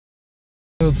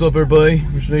What's up, everybody?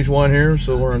 Mr. Nationwide here.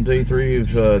 So we're on day 3 of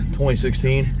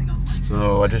 2016.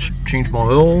 So I just changed my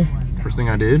oil. First thing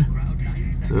I did.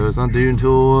 So it's not due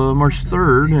until March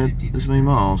 3rd at this many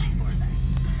miles.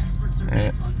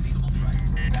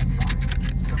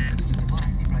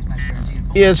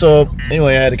 Yeah. So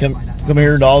anyway, I had to come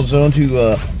here to AutoZone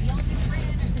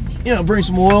to bring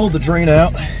some oil to drain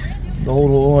out the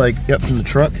old oil I got from the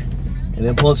truck, and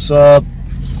then plus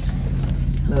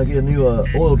I get a new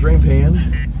oil drain pan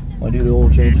when I do the oil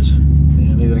changes,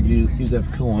 and maybe I can use that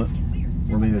for coolant,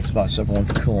 or maybe it's about a separate one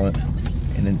for coolant,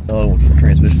 and then the other one for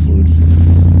transmission fluid,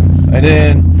 and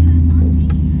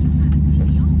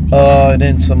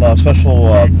then some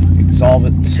special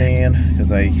solvent sand,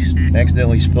 because I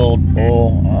accidentally spilled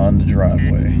oil on the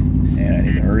driveway, and I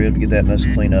need to hurry up and get that mess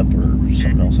cleaned up, or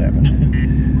something else happened.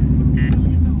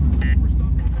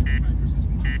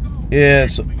 Yeah.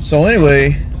 So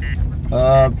anyway.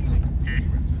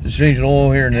 Just changing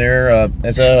oil here and there.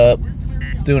 As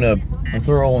doing a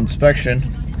thorough inspection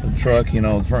of the truck, the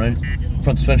front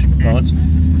suspension components,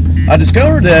 I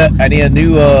discovered that I need a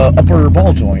new upper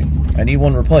ball joint. I need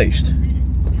one replaced.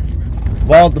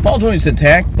 Well, the ball joint is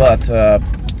intact, but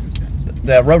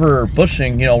that rubber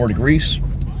bushing, where the grease,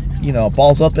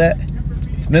 balls up at,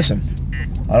 it's missing.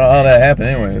 I don't know how that happened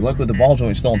anyway. Luckily, the ball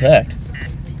joint is still intact.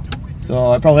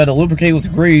 So I probably had to lubricate with the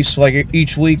grease like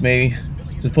each week, maybe.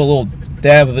 Just put a little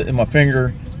dab of it in my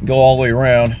finger and go all the way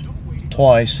around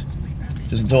twice,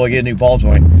 just until I get a new ball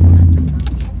joint.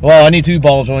 Well, I need 2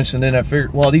 ball joints, and then I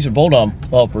figured, well, these are bolt-on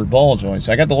upper ball joints.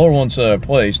 I got the lower ones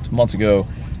replaced months ago,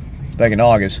 back in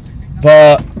August.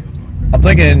 But I'm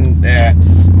thinking that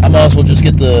I might as well just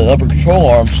get the upper control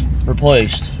arms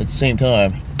replaced at the same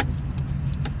time.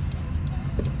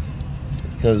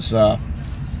 Because,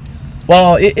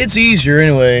 well, it's easier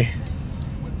anyway,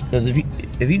 because if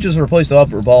you just replace the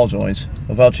upper ball joints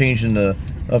without changing the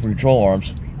upper control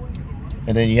arms,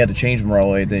 and then you had to change them right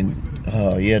away, then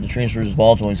you had to transfer those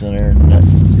ball joints in there, and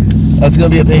that's gonna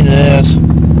be a pain in the ass.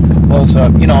 Well, so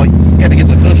you had to get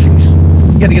the bushings.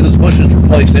 You had to get those bushings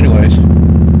replaced anyways.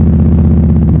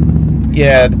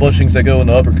 Yeah, the bushings that go in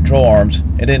the upper control arms,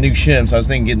 and then new shims. I was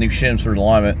thinking getting new shims for the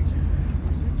alignment.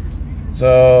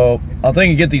 So I'm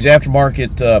thinking get these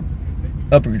aftermarket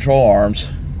upper control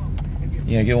arms.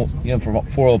 Get them for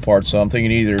 4 parts. So I'm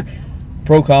thinking either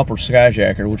Pro Comp or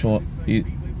Skyjacker,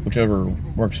 whichever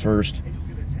works first,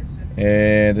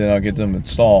 and then I'll get them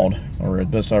installed, or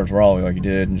at Best Tires Raleigh, like you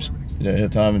did, and just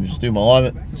hit time and just do my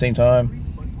alignment at the same time,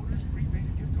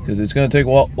 because it's going to take a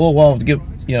little while to get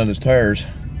those tires.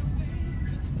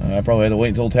 I probably had to wait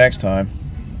until tax time.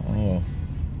 Oh,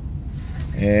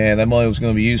 and that money was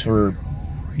going to be used for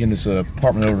getting this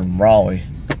apartment over in Raleigh,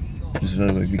 just so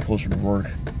it would be closer to work.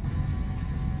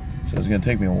 So it's going to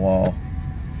take me a while.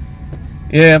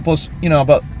 Yeah, plus,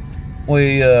 about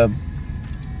way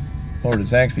over to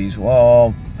Zaxby's.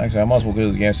 Well, actually, I might as well go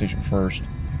to the gas station first.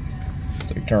 So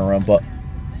I can turn around. But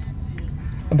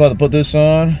I'm about to put this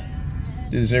on.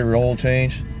 Do this every oil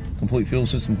change. Complete fuel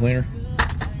system cleaner.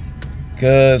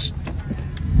 Because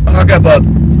I got about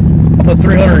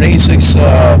 386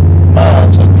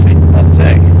 miles on the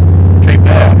tank. Straight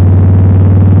back.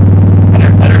 I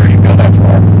never even got that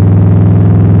far.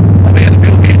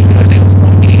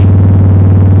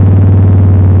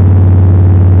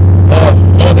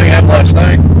 Last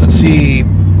night, let's see,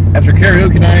 after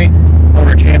karaoke night,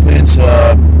 Order Champions,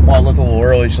 I left a little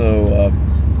early, so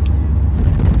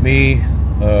me,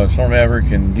 Storm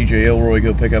Maverick, and DJ Elroy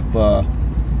go pick up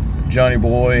Johnny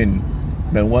Boy and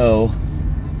Manuel.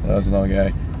 That's another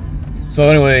guy. So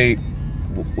anyway,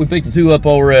 we picked the 2 up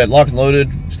over at Lock and Loaded,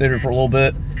 stayed there for a little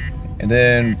bit, and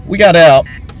then we got out.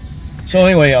 So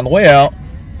anyway, on the way out,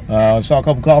 I saw a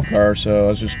couple cop cars, so I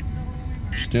was just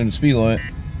doing the speed limit.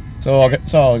 So I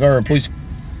saw a police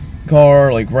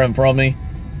car right from me.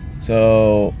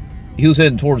 So he was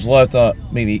heading towards the left,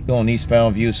 maybe going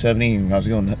eastbound of US 70, and I was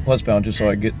going westbound just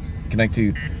so I could connect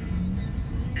to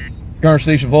Garner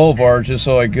Station Boulevard, just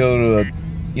so I go to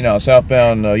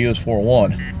southbound US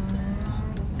 401.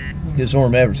 His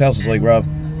Storm Maverick's house is right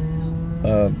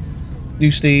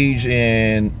New Stage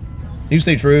Road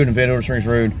and Vandover Springs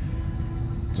Road.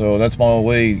 So that's my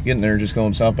way getting there, just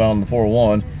going southbound on the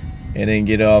 401. And then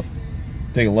get off,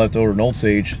 take a left over to Old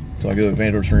Stage until I go to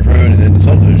Vandover Springs Road, and then the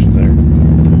subdivision's there.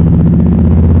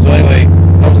 So anyway,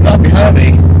 there was a cop behind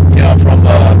me, from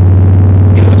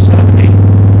US 70.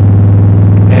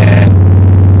 And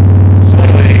so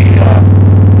anyway,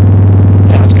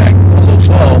 it's kind of a little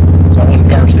slow, so I went to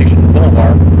Garner Station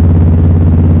Boulevard.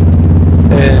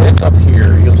 And it's up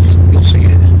here, you'll see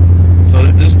it. So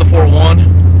this is the 401.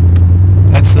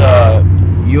 That's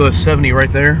US 70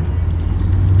 right there.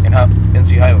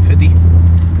 NC Highway 50.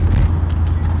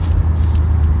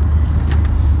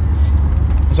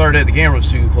 I'm sorry that the camera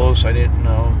was too close. I didn't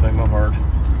know. Bang my heart.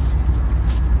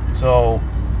 So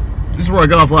this is where I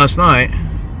got off last night.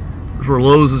 This is where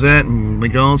Lowe's is at and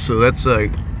McDonald's. So that's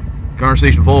Garner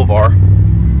Station Boulevard.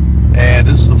 And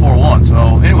this is the 401.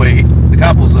 So anyway, the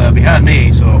cop was behind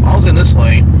me. So I was in this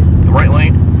lane, the right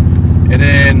lane. And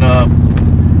then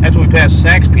after we passed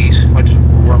Saks Piece, which is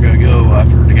where I'm going to go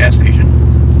after the gas station,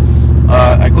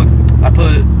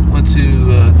 went to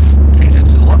change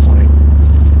into the left lane.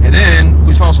 And then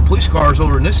we saw some police cars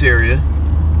over in this area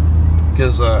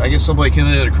because I guess somebody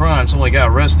committed a crime. Somebody got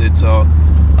arrested. So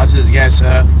I said to the guys,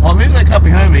 well, maybe that cop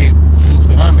behind me was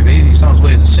behind me. Maybe he's on his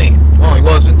way to the scene. Well, he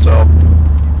wasn't. So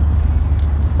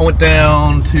I went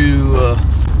down to,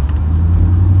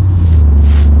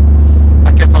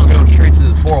 I kept on going straight to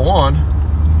the 401.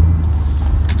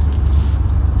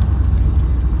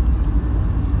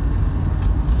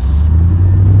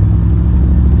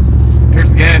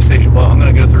 Here's the gas station. Well, I'm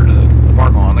going to go through the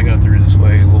parking lot. I'm going to go through this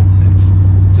way a little bit,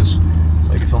 just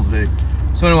so I can film the video.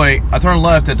 So anyway, I turned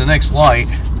left at the next light,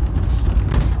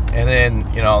 and then,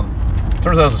 you know,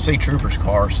 turns out it was a state trooper's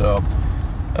car. So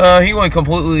he went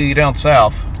completely down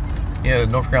south. Yeah,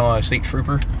 North Carolina state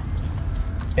trooper.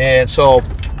 And so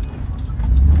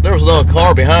there was another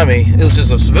car behind me. It was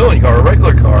just a civilian car, a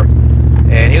regular car,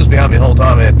 and he was behind me the whole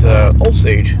time at Old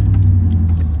Stage.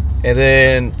 And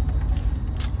then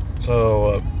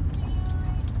so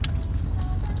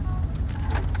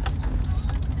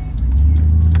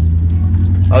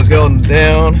I was going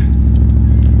down.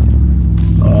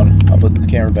 I'll put the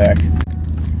camera back.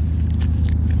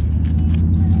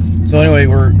 So anyway,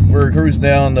 we're cruising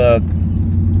down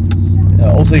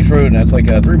Old Stage Road, and that's like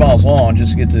 3 miles long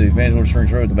just to get to Evangeline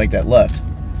Springs Road to make that left.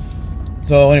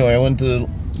 So anyway, I went to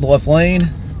the left lane,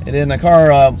 and then the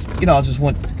car, you know, just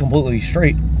went completely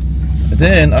straight. But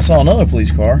then I saw another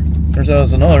police car. Turns out it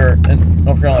was another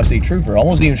North Carolina state trooper. I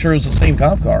wasn't even sure it was the same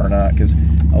cop car or not, because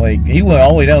like he went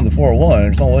all the way down to the 401.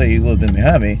 There's no way he would have been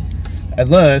behind me,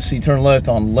 unless he turned left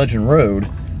on Legend Road,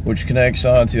 which connects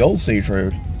to Old Stage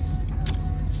Road.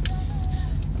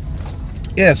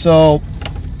 Yeah, so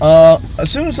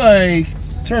as soon as I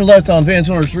turned left on Van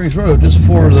Silver Springs Road, just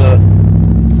before the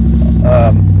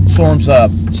Storm's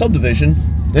subdivision,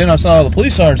 then I saw the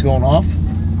police sirens going off,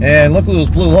 and luckily it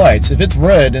was blue lights. If it's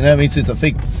red, then that means it's a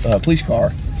fake police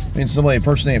car. It means somebody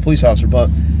impersonating a police officer, but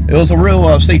it was a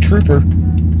real state trooper.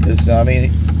 Because I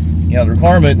mean, you know, the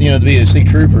requirement, you know, to be a state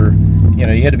trooper, you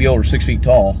know, you had to be over 6 feet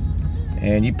tall,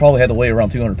 and you probably had to weigh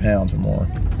around 200 pounds or more.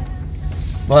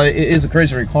 But it is a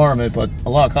crazy requirement, but a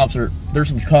lot of cops there's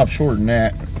some cops shorter than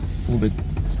that, a little bit,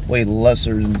 way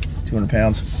lesser than 200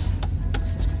 pounds.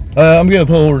 I'm going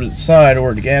to pull over to the side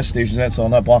where the gas station's at, so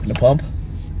I'm not blocking the pump.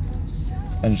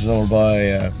 I'm just over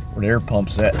by where the air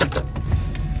pump's at.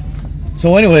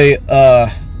 So anyway,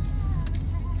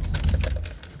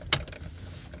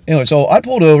 so I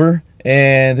pulled over,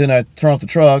 and then I turned off the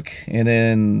truck, and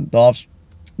then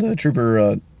the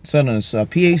trooper sent us a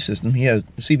PA system. He had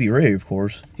a CB radio, of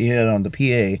course. He had it on the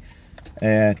PA,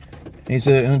 and he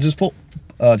said, and just pull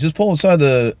inside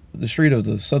the street of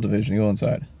the subdivision. Go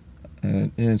inside,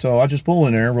 and so I just pull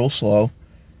in there real slow,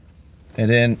 and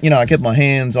then, you know, I kept my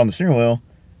hands on the steering wheel,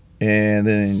 and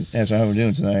then asked how we're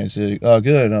doing tonight. I said,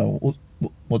 good.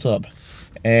 What's up?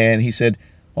 And he said,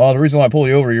 well, the reason why I pulled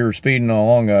you over, you were speeding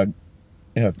along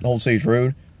Old Stage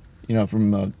Road, you know,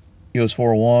 from US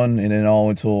 401, and then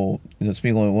all until the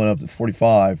speed limit went up to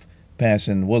 45,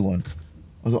 passing Woodland.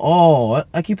 I was like, oh,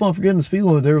 I keep on forgetting the speed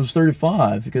limit there was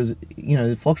 35, because, you know,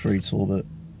 it fluctuates a little bit.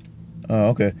 Oh,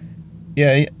 okay.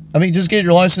 Yeah, I mean, just get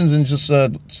your license and just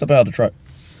step out of the truck.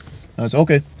 I said,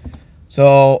 okay.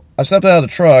 So I stepped out of the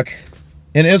truck,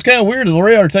 and it was kind of weird. The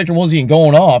radar detector wasn't even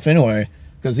going off anyway,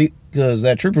 because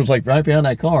that trooper was like right behind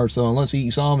that car. So unless he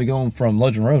saw me going from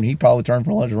Legend Road, he'd probably turn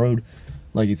from Legend Road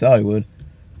like he thought he would.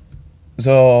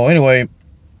 So anyway,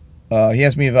 he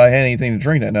asked me if I had anything to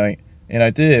drink that night, and I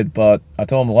did. But I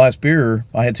told him the last beer,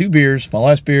 I had 2 beers. My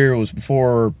last beer was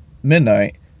before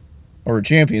midnight, or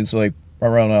Champions, like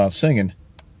around singing.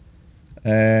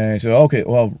 And he said, okay,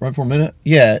 well, right before midnight?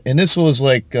 Yeah, and this was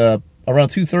like around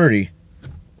 2:30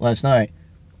 last night.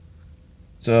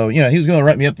 So, you know, he was going to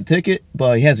write me up the ticket,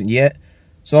 but he hasn't yet.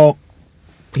 So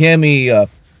he had me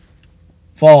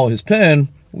follow his pen,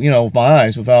 you know, with my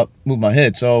eyes without moving my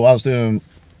head. So I was doing,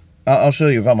 I'll show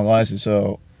you without my glasses.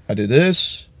 So I did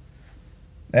this,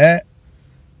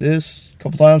 this, a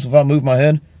couple times without moving my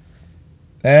head.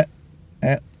 That,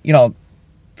 you know,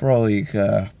 probably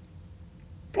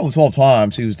 12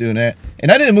 times he was doing that.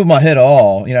 And I didn't move my head at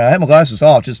all. You know, I had my glasses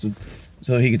off just to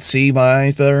so he could see my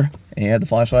eyes better, and he had the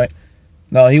flashlight.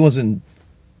 No, he wasn't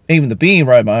aiming the beam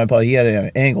right behind, but he had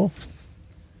an angle.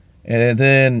 And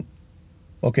then,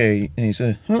 okay, and he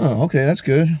said, "Huh, okay, that's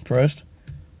good. Impressed.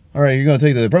 All right, you're gonna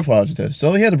take the breathalyzer test."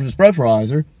 So he had the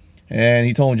breathalyzer, and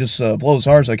he told me just blow as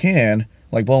hard as I can,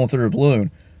 like blowing through a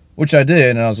balloon, which I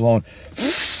did, and I was blowing.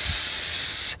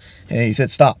 And he said,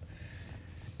 "Stop."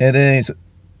 And then he said,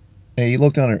 and he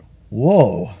looked under.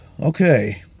 Whoa.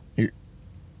 Okay.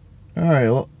 All right.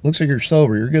 Well, looks like you're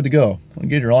sober. You're good to go. I'll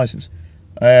get your license.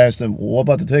 I asked him, well, "What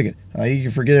about the ticket?" You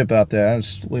can forget about that. I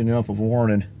was leaving you off with a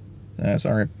warning.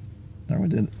 Sorry. Sorry, we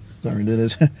did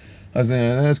this. I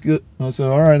said, "That's good." I said,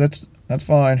 "All right, that's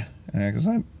fine." Because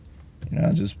I'm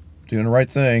just doing the right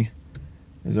thing.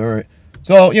 It's all right.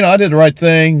 So, I did the right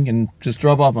thing and just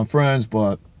drop off my friends,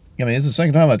 but, it's the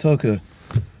second time I took a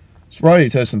sobriety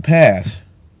test and passed.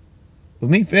 With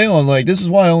me failing, like, this is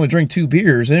why I only drink 2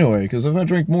 beers anyway, because if I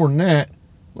drink more than that,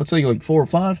 let's say like 4 or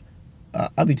 5,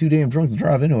 I'd be too damn drunk to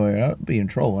drive anyway. I'd be in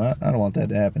trouble. I don't want that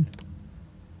to happen.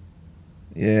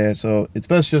 Yeah, so it's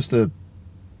best just to,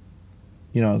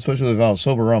 especially if I was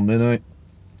sober around midnight,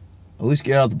 at least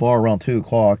get out of the bar around 2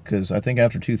 o'clock, because I think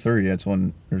after 2:30, that's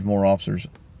when there's more officers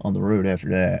on the road after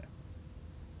that.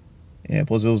 Yeah,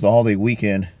 plus it was the holiday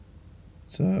weekend,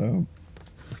 so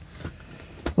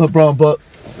no problem. But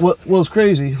what was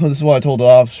crazy, well, this is why I told the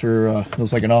officer, it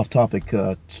was like an off-topic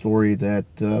story, that,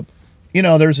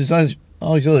 there's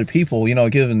all these other people,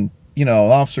 giving,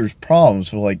 officers problems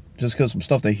for, like, just because some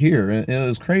stuff they hear. And it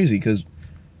was crazy because,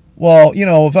 well,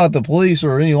 without the police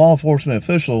or any law enforcement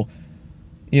official,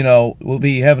 we'll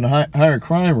be having higher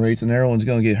crime rates and everyone's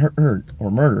going to get hurt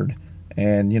or murdered.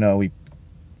 And,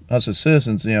 us as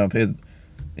citizens, pay,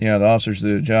 the officers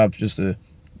the job just to,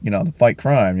 to fight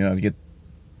crime, to get,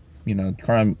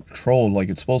 crime controlled like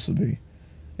it's supposed to be.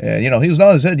 And, he was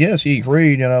nodding his head, yes, he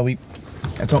agreed, we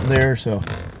had something there. So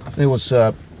it was,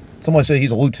 somebody said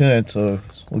he's a lieutenant, so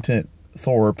Lieutenant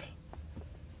Thorpe.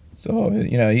 So,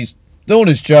 he's doing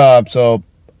his job, so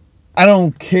I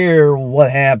don't care what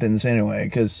happens anyway,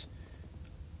 because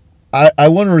I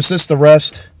wouldn't resist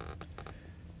arrest.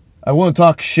 I wouldn't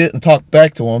talk shit and talk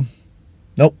back to him.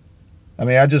 Nope.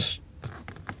 I just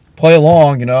play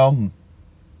along,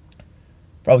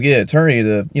 probably get an attorney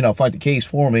to, fight the case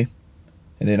for me,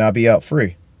 and then I'll be out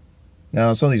free.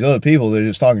 Now, some of these other people, they're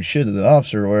just talking shit to the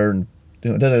officer and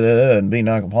doing da-da-da-da and being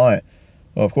non-compliant.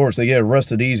 Well, of course, they get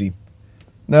arrested easy.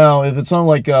 Now, if it's something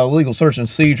like legal search and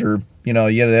seizure, you got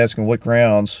to ask him what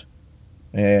grounds.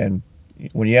 And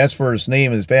when you ask for his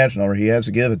name and his badge number, he has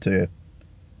to give it to you.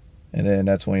 And then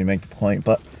that's when you make the complaint.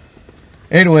 But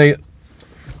anyway,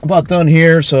 I'm about done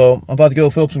here, so I'm about to go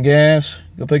fill up some gas,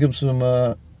 go pick up some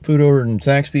food over in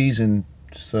Zaxby's, and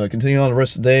just continue on the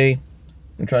rest of the day.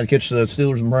 And try to catch the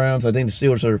Steelers and Browns. I think the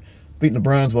Steelers are beating the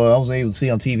Browns, but I wasn't able to see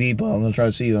on TV, but I'm going to try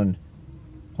to see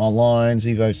online,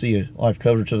 see if I see a live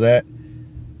coverage of that.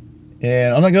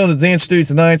 And I'm not going to the dance studio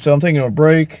tonight, so I'm taking a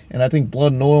break. And I think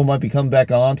Blood and Oil might be coming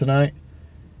back on tonight.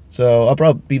 So I'll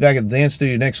probably be back at the dance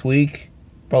studio next week.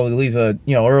 Probably leave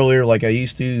earlier like I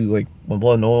used to, like when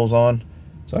Blood and Oil's on.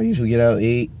 So I usually get out at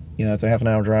 8. It's a half an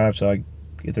hour drive, so I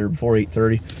get there before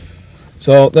 8:30.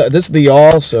 So this will be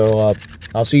all. So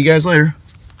I'll see you guys later.